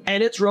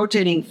 and it's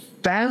rotating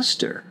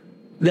faster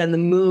than the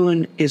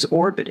moon is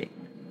orbiting,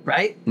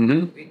 right?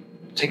 Mm-hmm.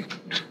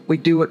 We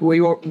do it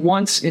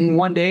once in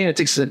one day, and it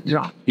takes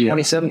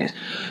 27 days.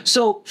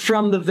 So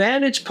from the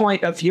vantage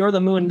point of you're the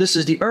moon, this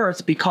is the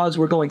Earth, because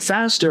we're going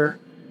faster,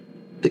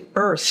 the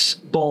Earth's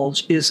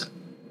bulge is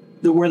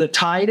where the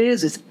tide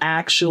is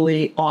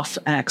actually off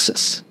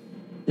axis.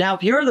 Now,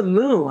 if you're the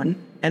moon,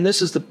 and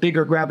this is the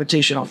bigger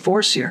gravitational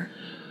force here,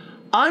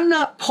 I'm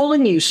not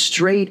pulling you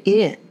straight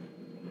in.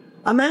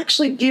 I'm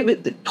actually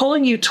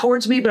pulling you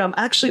towards me, but I'm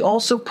actually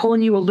also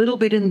pulling you a little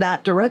bit in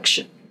that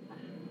direction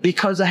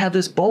because I have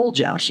this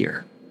bulge out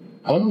here.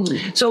 Oh.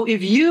 So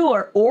if you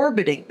are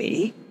orbiting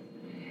me,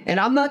 and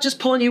I'm not just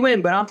pulling you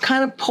in, but I'm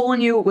kind of pulling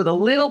you with a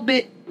little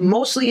bit,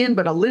 mostly in,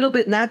 but a little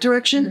bit in that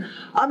direction,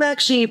 I'm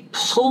actually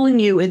pulling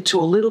you into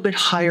a little bit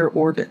higher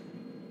orbit.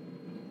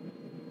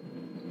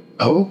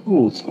 Oh.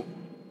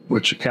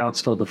 Which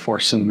accounts for the 4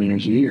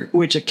 centimeters a year.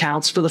 Which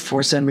accounts for the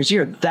 4 centimeters a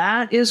year.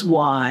 That is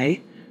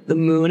why the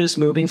moon is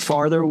moving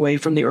farther away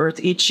from the Earth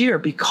each year,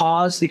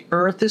 because the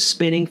Earth is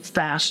spinning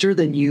faster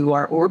than you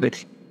are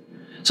orbiting.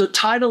 So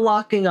tidal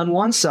locking on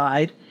one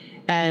side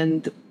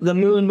and the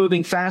moon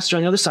moving faster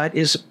on the other side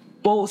is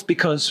both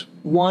because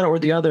one or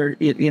the other,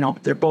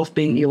 they're both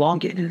being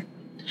elongated.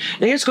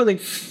 Now here's the thing.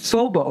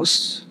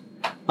 Phobos,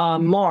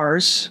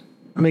 Mars,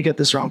 let me get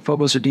this wrong.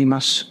 Phobos or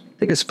Deimos? I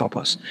think it's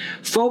Phobos.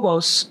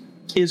 Phobos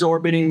is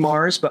orbiting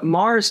Mars, but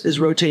Mars is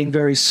rotating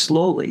very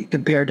slowly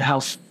compared to how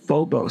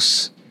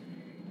Phobos.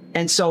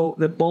 And so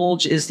the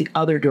bulge is the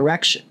other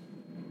direction.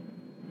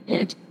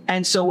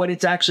 And so what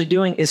it's actually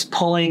doing is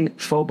pulling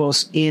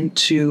Phobos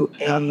into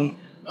a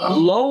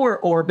lower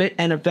orbit,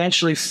 and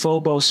eventually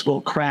Phobos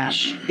will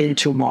crash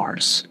into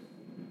Mars.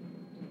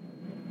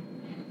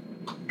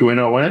 Do we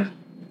know when?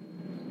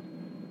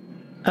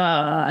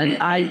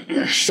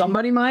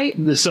 Somebody might.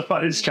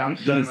 Somebody's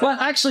counting. Well,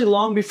 actually,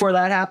 long before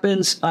that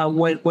happens,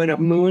 when a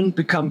moon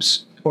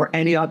becomes, or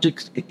any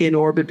object in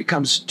orbit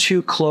becomes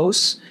too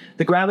close,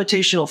 the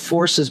gravitational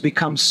forces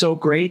become so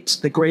great,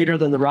 the greater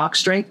than the rock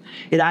strength,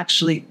 it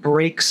actually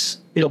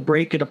it'll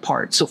break it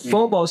apart. So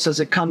Phobos,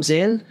 as it comes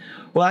in,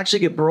 will actually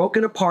get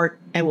broken apart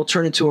and will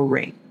turn into a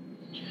ring.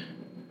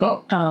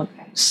 Oh.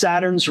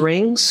 Saturn's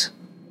rings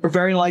are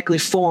very likely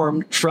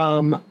formed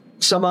from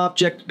some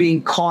object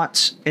being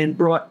caught and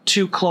brought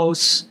too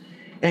close,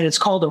 and it's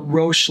called a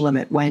Roche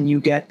limit when you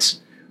get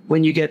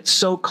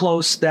so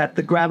close that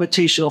the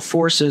gravitational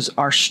forces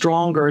are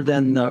stronger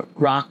than the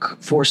rock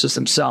forces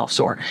themselves,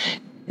 or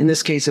in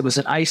this case it was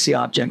an icy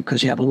object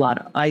because you have a lot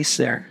of ice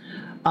there,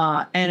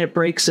 and it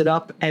breaks it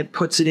up and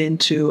puts it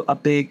into a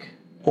big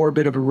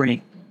orbit of a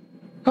ring.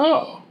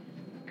 Oh,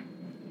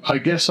 I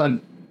guess I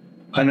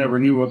never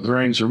knew what the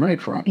rings are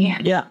made from.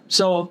 Yeah.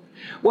 So,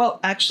 well,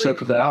 actually, Except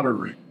for the outer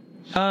ring.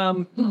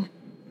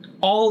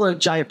 all the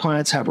giant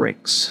planets have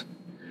rings,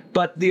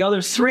 but the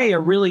other three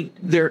are really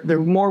they're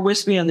more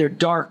wispy and they're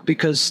dark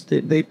because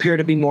they appear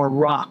to be more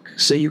rock.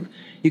 So you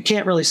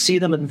can't really see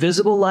them in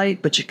visible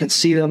light, but you can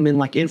see them in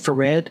like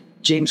infrared.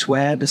 James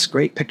Webb has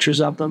great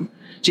pictures of them.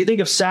 So you think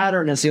of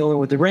Saturn as the only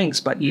one with the rings,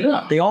 but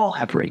they all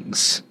have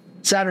rings.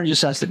 Saturn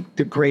just has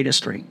the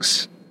greatest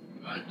rings.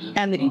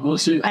 And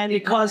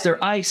because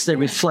they're ice, they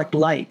reflect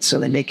light, so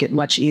they make it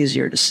much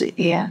easier to see.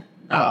 Yeah.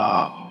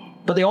 Oh.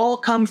 But they all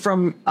come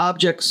from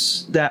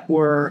objects that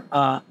were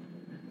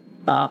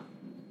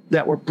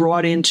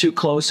brought in too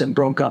close and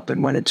broke up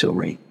and went into a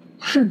ring.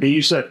 And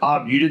you said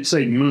you didn't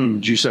say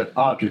moons. You said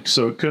objects.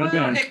 So it could have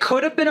been. It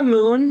could have been a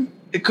moon.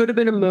 It could have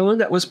been a moon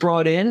that was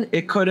brought in.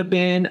 It could have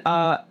been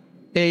an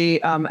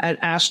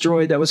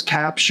asteroid that was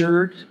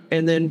captured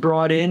and then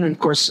brought in. And of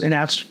course,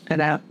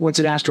 once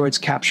an asteroid's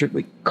captured,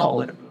 we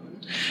call it a moon.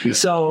 Yeah.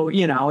 So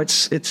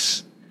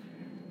it's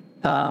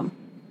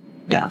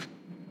yeah.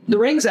 The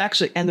rings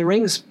actually, and the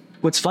rings.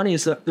 What's funny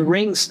is the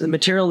rings, the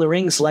material in the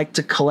rings, like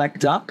to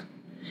collect up.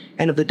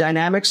 And if the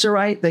dynamics are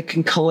right, they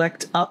can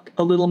collect up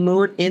a little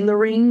moon in the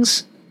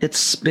rings. It's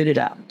spit it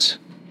out.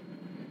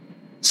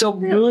 So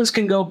moons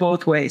can go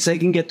both ways. They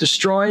can get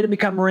destroyed and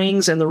become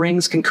rings, and the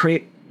rings can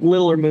create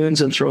littler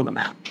moons and throw them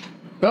out.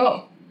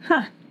 Oh.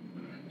 Huh.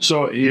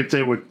 So if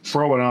they would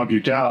throw an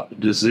object out,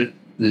 is it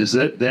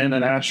then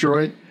an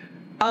asteroid?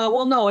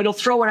 Well, no, it'll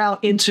throw it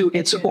out into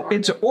orbit.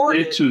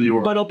 Into the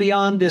orbit. But it'll be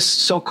on this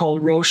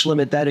so-called Roche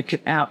limit that it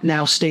can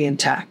now stay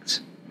intact.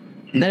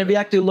 And then if you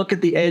actually look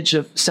at the edge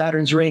of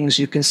Saturn's rings,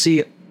 you can see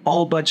a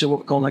whole bunch of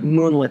what we call like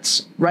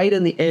moonlets right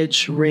in the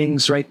edge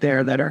rings right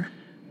there that are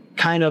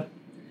kind of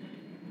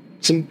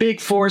some big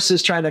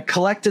forces trying to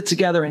collect it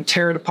together and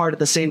tear it apart at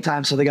the same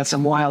time. So they got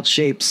some wild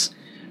shapes.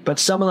 But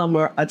some of them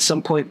are at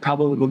some point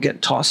probably will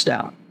get tossed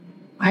out.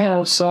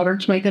 Oh,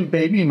 Saturn's making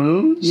baby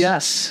moons?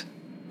 Yes.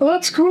 Well,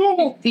 that's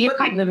cool. You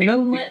call them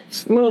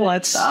moonlets?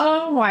 Moonlets.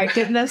 Oh my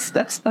goodness,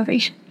 that's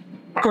funny.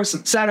 Of course,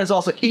 Saturn's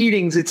also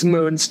eating its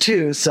moons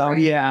too. So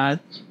yeah,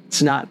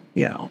 it's not,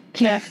 Yeah.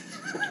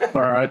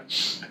 All right.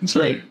 That's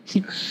right.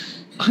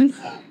 A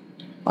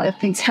lot of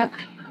things happen.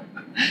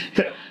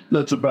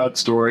 That's a bad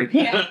story.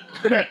 Yeah.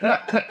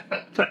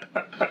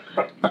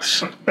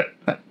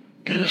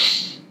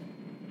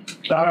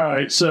 All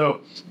right.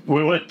 So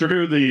we went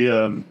through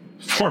the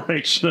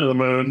formation of the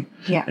moon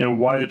and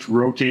why it's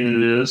rotating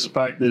it is. The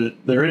fact that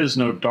there is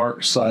no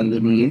dark side of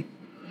the moon.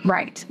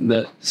 Right.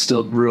 That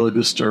still really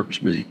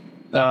disturbs me.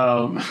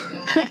 All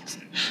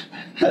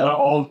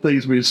the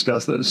things we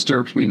discussed that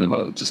disturbs me the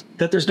most.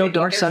 that there's no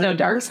dark side. No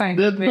dark side.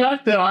 The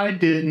fact that I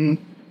didn't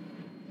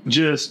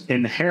just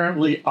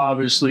inherently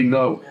obviously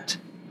know it.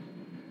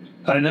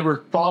 I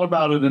never thought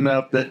about it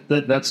enough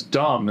that's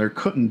dumb. There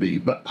couldn't be,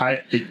 but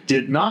I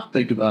did not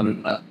think about it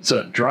enough. So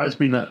it drives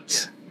me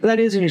nuts. That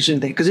is an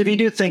interesting thing, because if you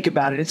do think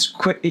about it, it's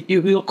quick.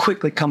 You'll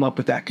quickly come up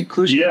with that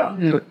conclusion. Yeah.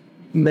 But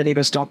many of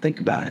us don't think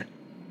about it.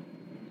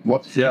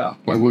 What? Yeah.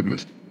 Why wouldn't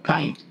we?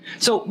 Right.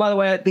 So, by the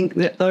way, I think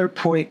the other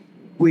point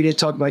we didn't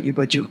talk about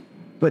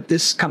but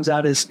this comes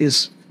out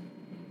is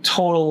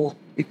total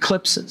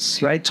eclipses,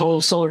 right?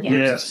 Total solar eclipses.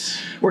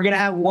 Yes. We're going to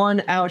have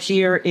one out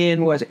here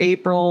in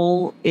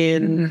April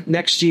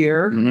next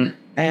year. Mm-hmm.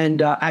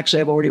 And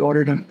actually, I've already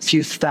ordered a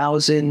few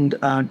thousand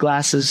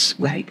glasses.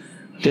 Wait,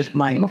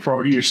 for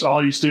all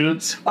you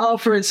students? Oh,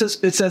 for instance,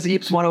 it says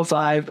EAPS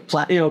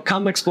 105,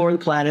 come explore the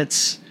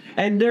planets.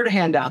 And they're to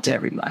hand out to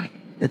everybody.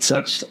 That's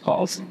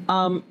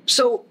awesome.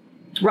 So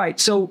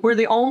we're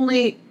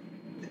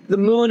the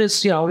moon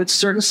is, it's a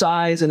certain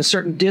size and a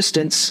certain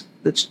distance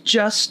that's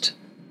just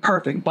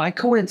perfect by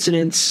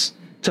coincidence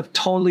to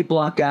totally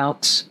block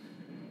out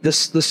the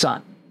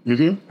sun.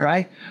 Mm-hmm.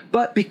 Right?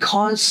 But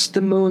because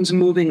the moon's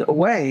moving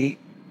away,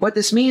 what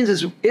this means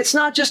is it's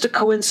not just a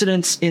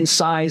coincidence in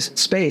size and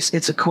space,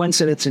 it's a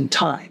coincidence in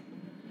time.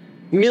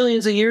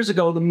 Millions of years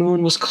ago, the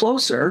moon was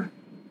closer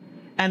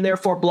and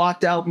therefore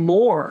blocked out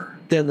more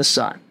than the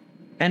sun.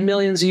 And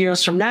millions of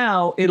years from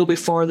now, it'll be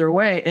farther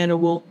away and it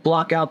will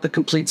block out the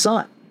complete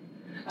sun.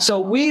 So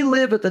we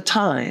live at the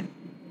time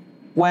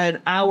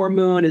when our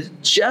moon is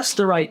just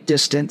the right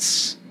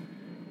distance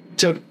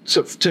to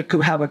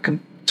have a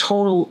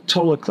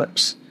total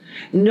eclipse.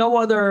 No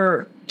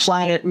other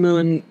planet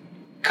moon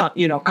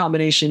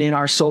combination in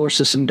our solar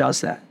system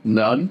does that.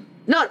 None?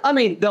 I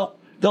mean,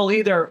 they'll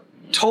either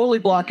totally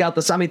block out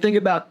the sun. I mean, think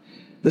about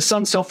the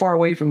sun's so far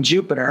away from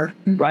Jupiter,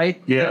 right?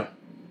 Yeah.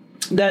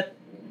 That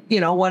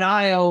when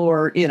Io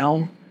or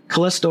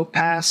Callisto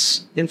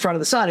pass in front of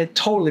the sun, it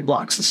totally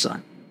blocks the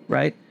sun.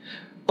 right?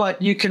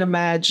 But you can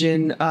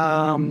imagine,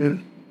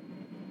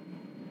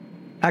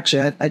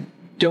 actually, I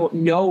don't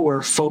know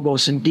where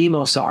Phobos and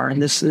Deimos are in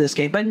this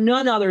game, but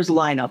none others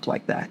line up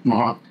like that.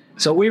 Uh-huh.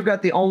 So we've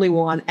got the only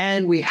one,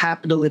 and we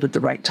happen to live at the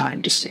right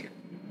time to see it.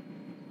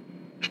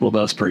 Well,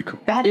 that's pretty cool.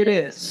 It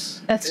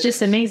is. That's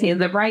just amazing.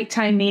 The right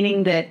time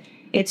meaning that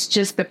it's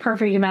just the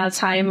perfect amount of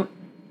time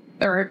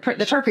or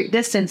the perfect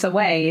distance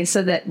away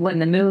so that when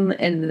the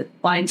moon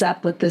lines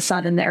up with the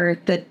sun and the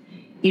earth, that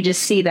you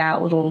just see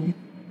that little...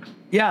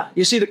 Yeah,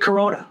 you see the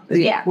corona,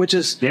 Yeah. which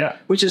is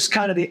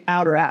kind of the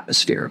outer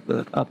atmosphere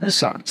of the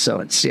sun.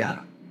 So it's,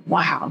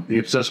 wow.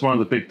 That's one of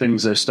the big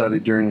things I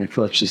studied during the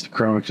eclipse is the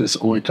corona, because it's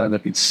the only time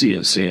that you can see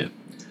it.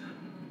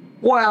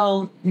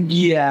 Well,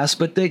 yes,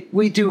 but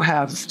we do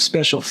have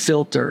special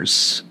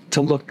filters to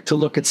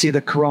look and see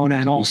the corona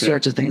and all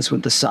sorts of things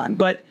with the sun.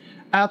 But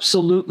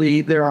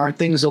absolutely, there are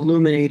things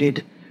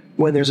illuminated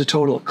when there's a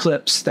total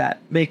eclipse that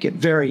make it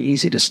very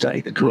easy to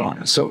study the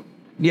corona. So,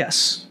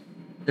 yes,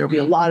 there'll be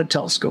a lot of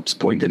telescopes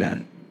pointed at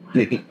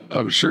it.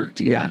 Oh, sure.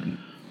 Yeah.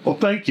 Well,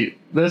 thank you.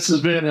 This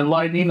has been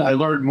enlightening. I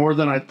learned more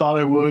than I thought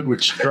I would,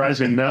 which drives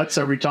me nuts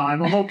every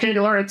time. I'm okay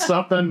to learn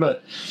something,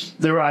 but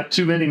there are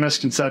too many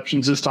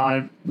misconceptions this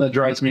time. That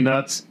drives me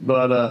nuts,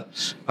 but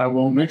I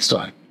won't next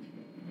time.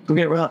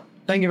 Okay, well,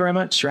 thank you very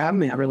much for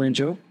having me. I really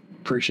enjoyed it.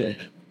 Appreciate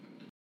it.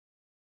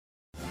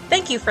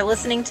 Thank you for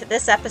listening to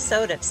this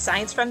episode of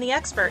Science from the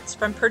Experts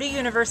from Purdue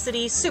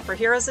University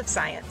Superheroes of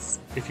Science.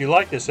 If you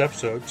like this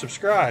episode,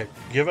 subscribe,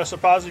 give us a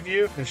positive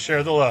review, and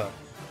share the love.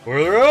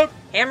 Boiler up!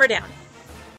 Hammer down.